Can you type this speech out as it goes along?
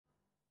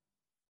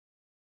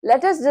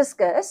let us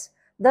discuss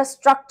the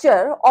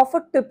structure of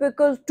a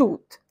typical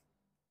tooth.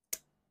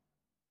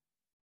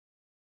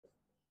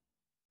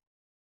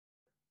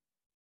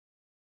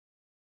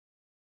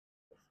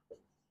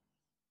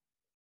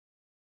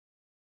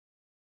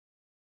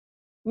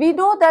 We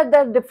know that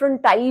there are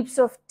different types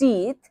of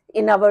teeth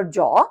in our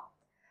jaw: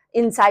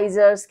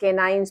 incisors,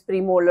 canines,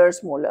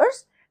 premolars,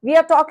 molars. We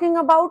are talking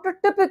about a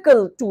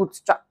typical tooth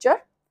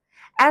structure,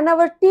 and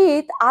our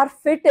teeth are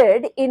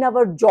fitted in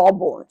our jaw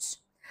bones.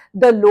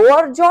 The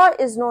lower jaw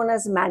is known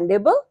as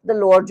mandible, the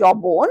lower jaw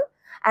bone,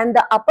 and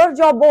the upper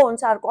jaw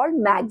bones are called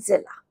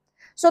maxilla.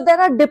 So there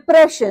are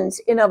depressions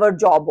in our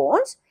jaw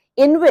bones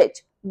in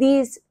which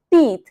these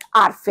teeth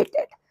are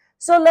fitted.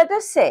 So let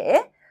us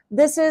say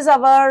this is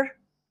our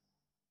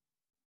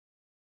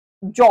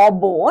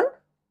jawbone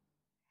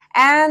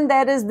and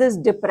there is this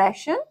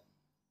depression.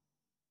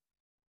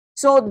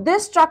 So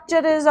this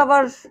structure is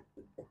our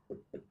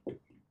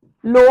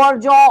lower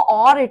jaw,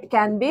 or it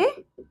can be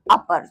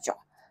upper jaw.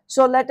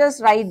 So let us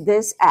write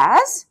this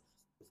as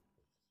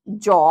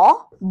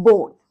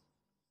jawbone.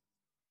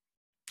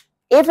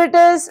 If it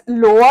is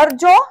lower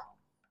jaw,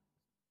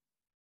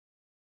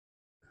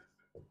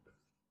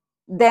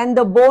 then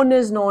the bone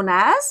is known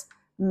as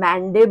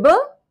mandible,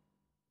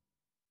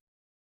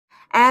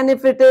 and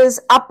if it is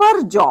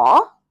upper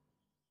jaw,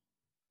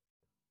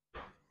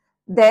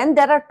 then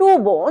there are two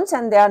bones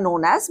and they are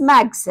known as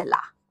maxilla.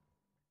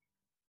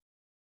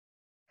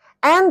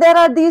 And there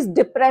are these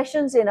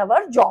depressions in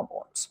our jaw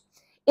bones.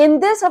 In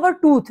this, our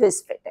tooth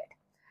is fitted.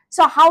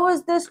 So how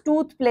is this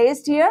tooth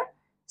placed here?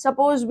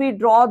 Suppose we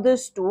draw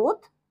this tooth.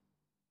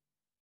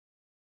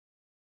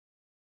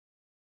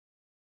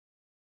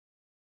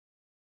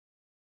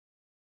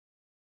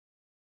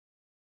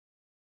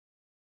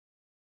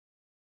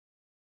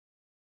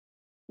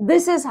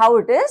 This is how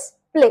it is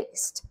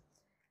placed.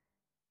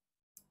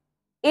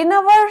 In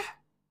our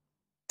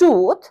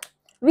tooth,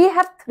 we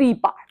have three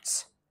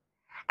parts.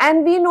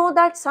 And we know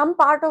that some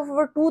part of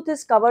our tooth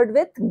is covered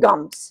with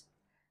gums.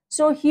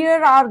 So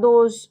here are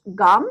those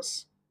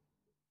gums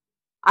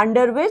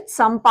under which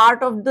some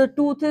part of the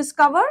tooth is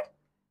covered.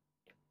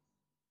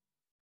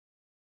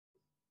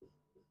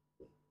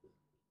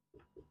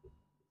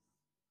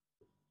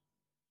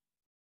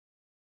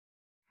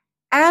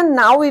 And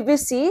now we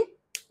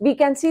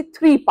can see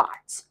three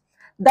parts.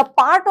 The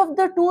part of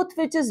the tooth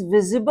which is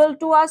visible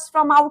to us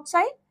from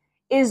outside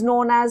is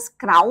known as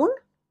crown.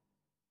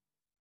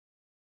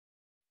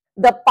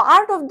 The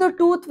part of the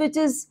tooth which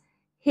is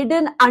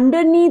hidden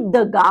underneath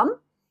the gum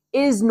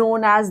is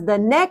known as the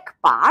neck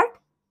part.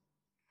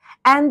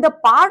 And the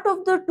part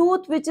of the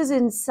tooth which is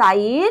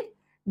inside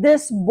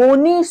this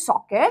bony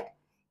socket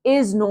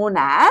is known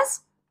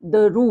as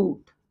the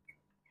root.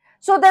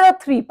 So there are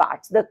three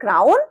parts: the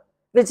crown,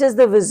 which is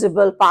the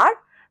visible part,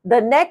 the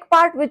neck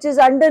part, which is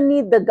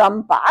underneath the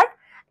gum part,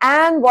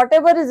 and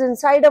whatever is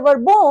inside our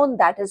bone,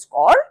 that is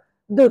called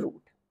the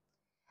root.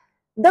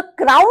 The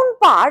crown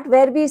part,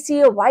 where we see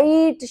a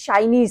white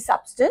shiny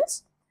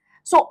substance,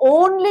 so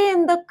only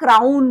in the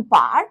crown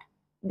part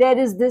there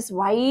is this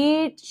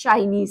white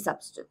shiny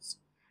substance,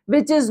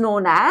 which is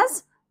known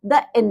as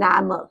the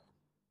enamel.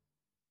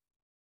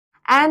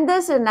 And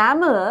this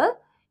enamel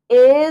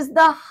is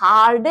the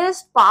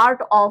hardest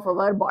part of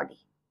our body.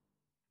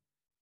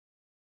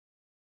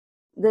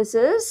 This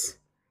is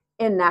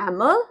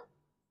enamel,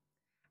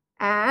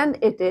 and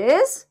it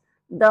is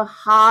the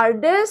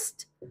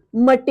hardest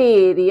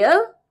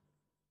material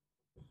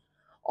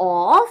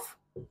of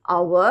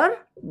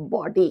our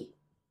body.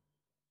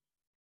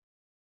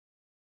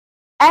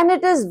 And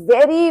it is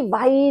very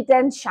white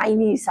and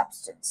shiny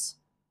substance.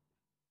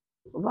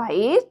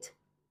 White,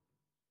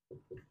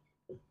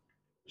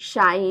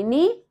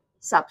 shiny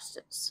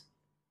substance.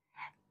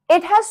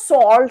 It has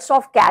salts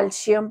of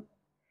calcium.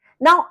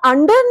 Now,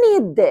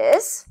 underneath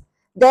this,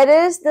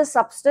 there is the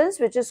substance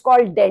which is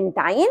called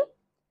dentine.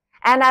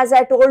 And as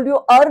I told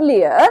you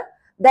earlier,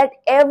 that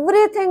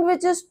everything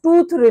which is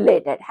tooth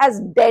related has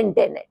dent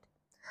in it.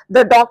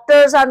 The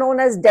doctors are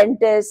known as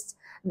dentists.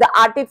 The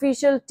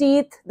artificial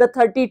teeth, the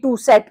 32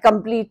 set,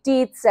 complete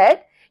teeth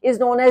set, is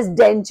known as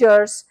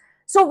dentures.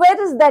 So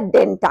where is that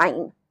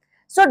dentine?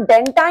 So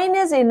dentine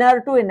is inner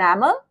to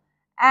enamel,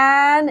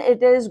 and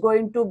it is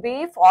going to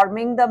be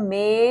forming the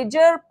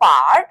major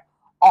part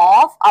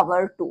of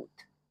our tooth.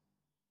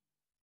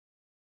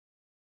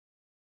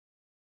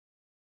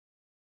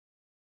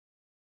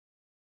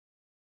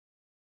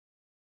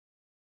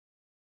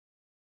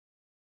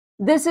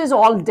 This is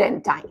all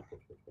dentine.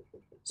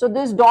 So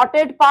this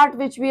dotted part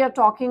which we are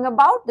talking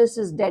about, this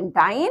is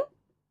dentine.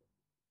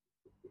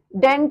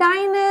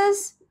 Dentine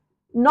is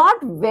not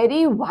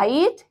very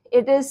white,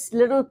 it is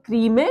little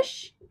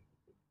creamish.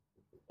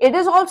 It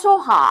is also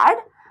hard,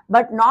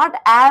 but not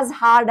as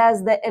hard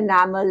as the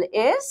enamel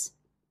is.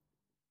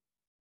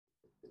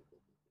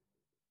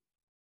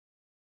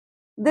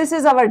 This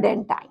is our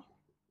dentine.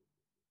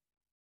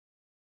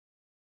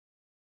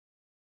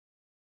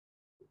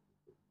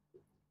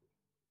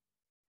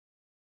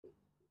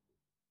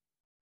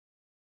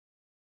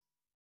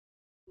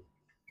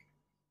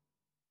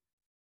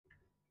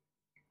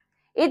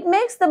 It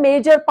makes the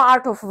major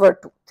part of our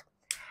tooth.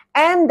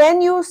 And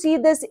then you see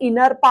this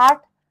inner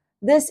part.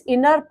 This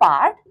inner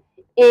part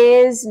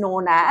is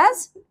known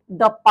as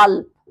the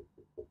pulp.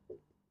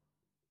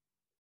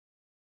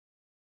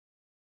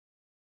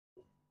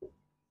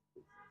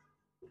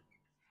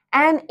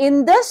 And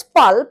in this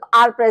pulp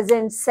are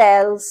present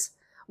cells,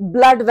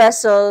 blood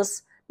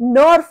vessels,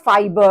 nerve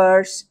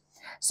fibers.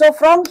 So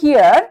from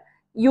here,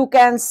 you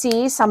can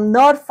see some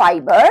nerve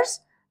fibers.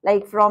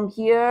 Like from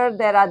here,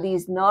 there are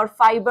these nerve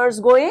fibers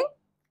going,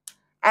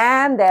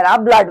 and there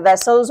are blood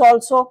vessels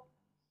also.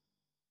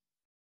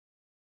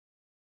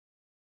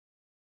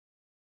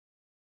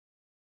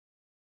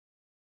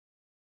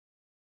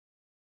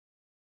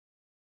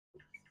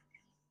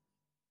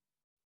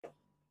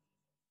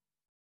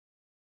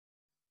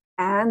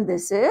 And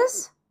this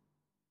is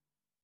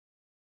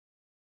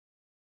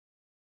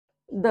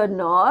the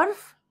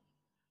nerve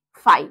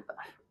fiber.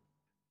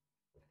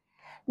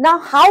 Now,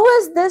 how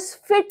is this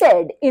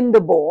fitted in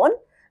the bone?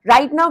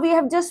 Right now, we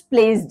have just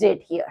placed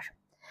it here.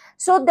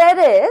 So,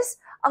 there is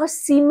a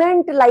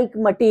cement-like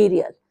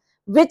material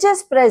which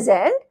is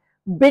present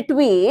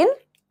between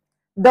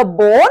the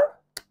bone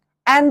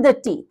and the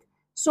teeth.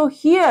 So,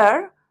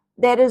 here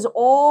there is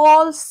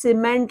all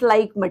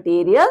cement-like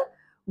material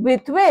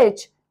with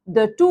which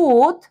the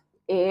tooth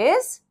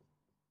is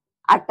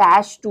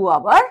attached to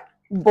our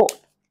bone.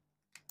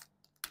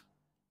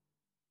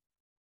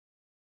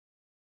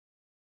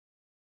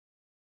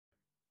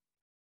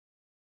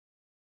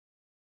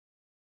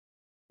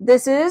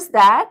 This is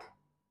that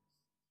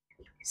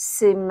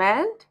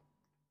cement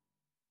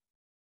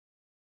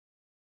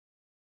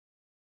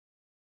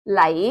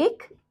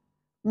like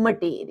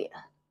material.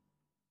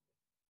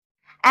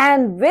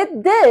 And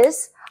with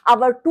this,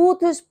 our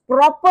tooth is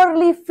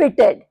properly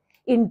fitted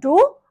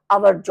into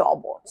our jaw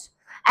bones.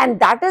 And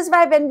that is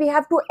why when we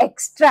have to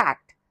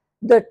extract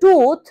the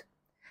tooth,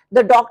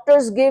 the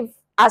doctors give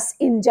us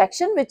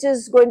injection which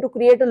is going to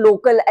create a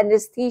local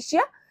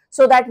anesthesia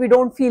so that we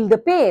don't feel the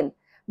pain.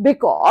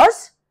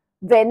 Because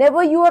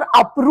whenever you are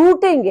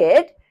uprooting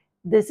it,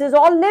 this is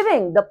all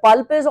living. The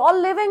pulp is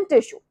all living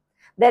tissue.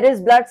 There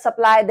is blood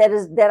supply,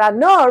 there are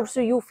nerves,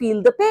 so you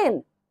feel the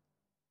pain.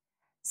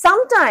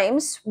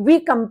 Sometimes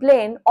we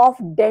complain of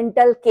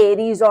dental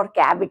caries or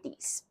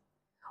cavities.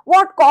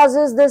 What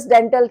causes this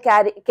dental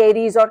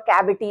caries or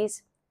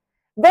cavities?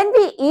 When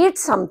we eat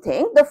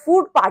something, the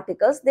food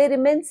particles, they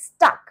remain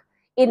stuck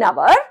in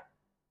our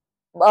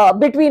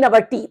between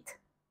our teeth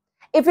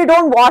if we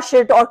don't wash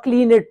it or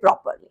clean it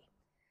properly.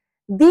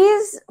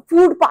 These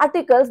food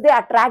particles, they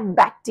attract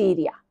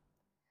bacteria.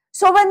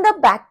 So when the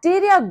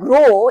bacteria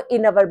grow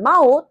in our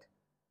mouth,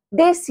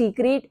 they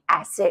secrete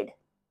acid.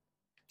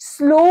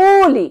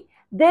 Slowly,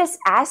 this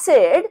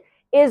acid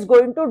is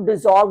going to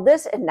dissolve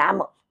this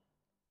enamel.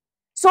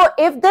 So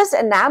if this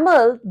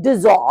enamel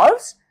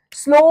dissolves,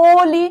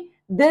 slowly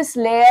this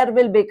layer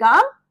will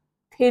become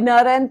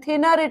thinner and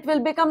thinner. It will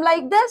become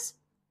like this.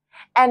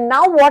 And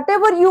now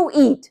whatever you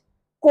eat,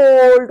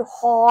 cold,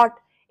 hot,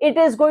 it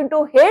is going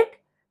to hit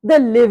the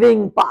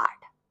living part.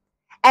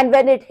 And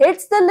when it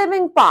hits the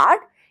living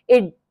part,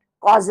 it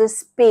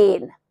causes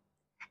pain.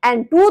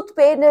 And tooth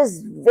pain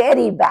is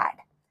very bad.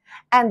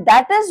 And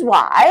that is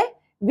why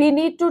we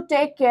need to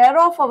take care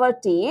of our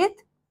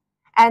teeth.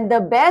 And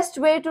the best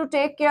way to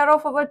take care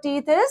of our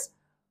teeth is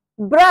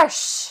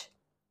brush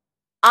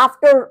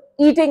after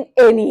eating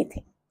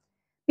anything.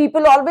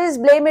 People always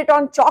blame it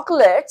on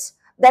chocolates,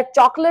 that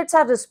chocolates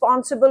are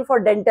responsible for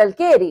dental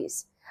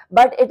caries.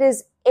 But it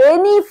is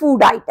any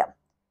food item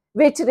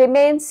which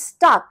remains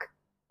stuck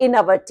in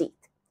our teeth.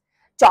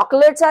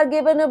 Chocolates are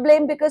given a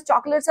blame because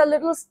chocolates are a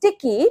little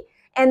sticky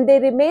and they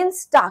remain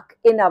stuck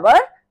in our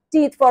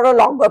teeth for a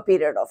longer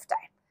period of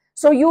time.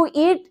 So you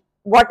eat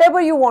whatever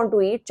you want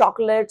to eat,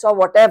 chocolates or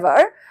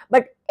whatever,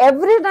 but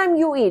every time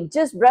you eat,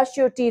 just brush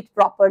your teeth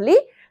properly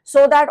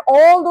so that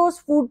all those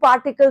food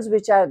particles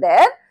which are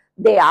there,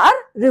 they are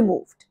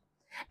removed.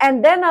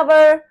 And then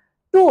our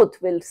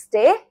tooth will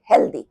stay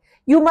healthy.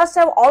 You must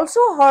have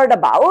also heard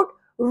about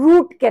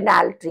root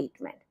canal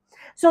treatment.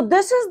 So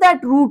this is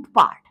that root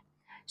part.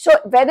 So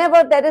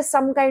whenever there is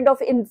some kind of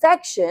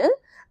infection,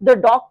 the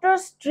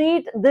doctors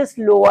treat this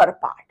lower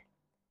part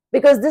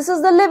because this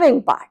is the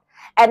living part.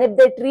 And if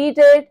they treat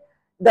it,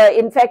 the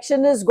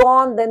infection is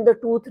gone, then the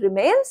tooth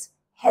remains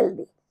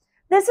healthy.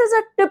 This is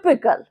a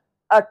typical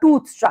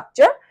tooth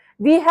structure.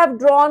 We have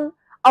drawn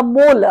a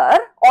molar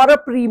or a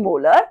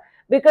premolar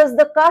because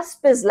the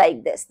cusp is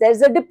like this. There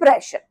is a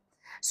depression.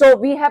 So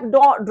we have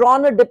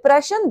drawn a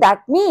depression.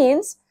 That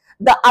means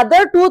the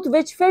other tooth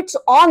which fits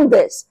on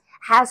this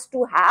has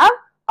to have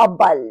a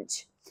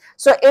bulge.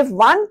 So if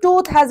one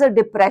tooth has a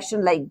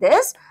depression like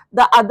this,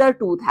 the other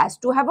tooth has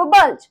to have a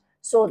bulge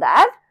so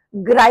that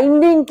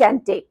grinding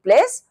can take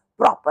place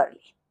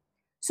properly.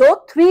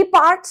 So three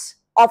parts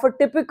of a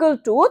typical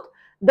tooth.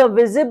 The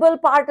visible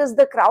part is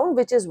the crown,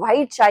 which is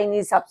white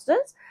shiny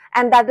substance,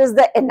 and that is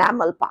the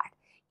enamel part.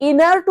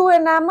 Inner to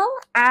enamel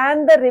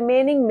and the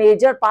remaining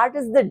major part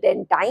is the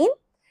dentine.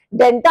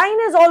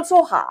 Dentine is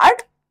also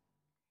hard.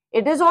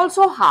 It is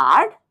also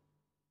hard.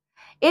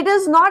 It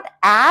is not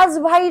as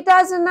white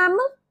as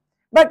enamel,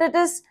 but it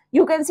is,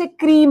 you can say,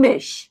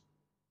 creamish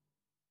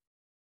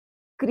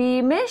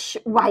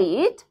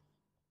white,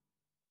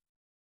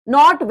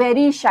 not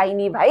very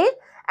shiny white,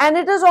 and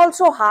it is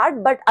also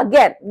hard, but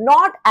again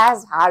not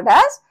as hard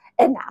as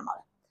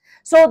enamel.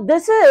 So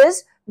this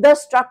is the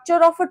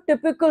structure of a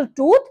typical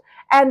tooth,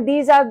 and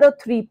these are the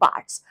three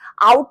parts,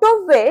 out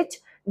of which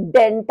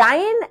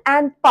dentine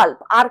and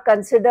pulp are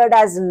considered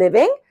as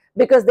living,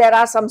 because there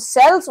are some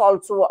cells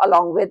also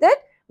along with it,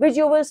 which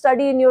you will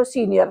study in your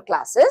senior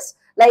classes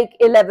like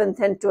 11th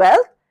and 12th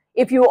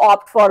if you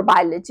opt for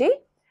biology.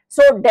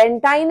 So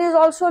dentine is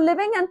also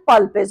living and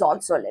pulp is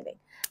also living.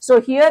 So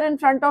here in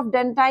front of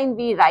dentine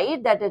we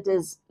write that it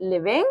is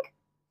living,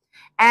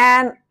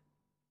 and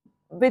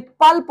with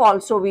pulp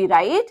also we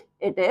write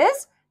it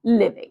is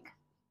living.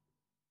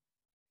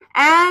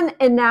 And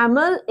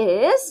enamel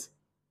is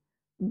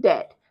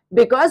dead,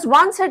 because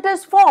once it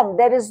is formed,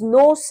 there is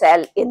no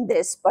cell in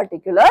this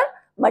particular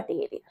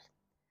material.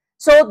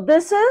 So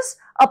this is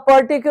a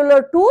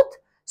particular tooth.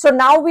 So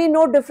now we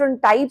know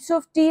different types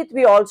of teeth.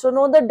 We also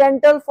know the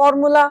dental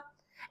formula,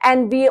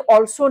 and we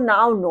also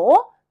now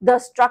know the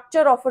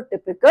structure of a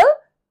typical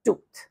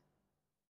tooth.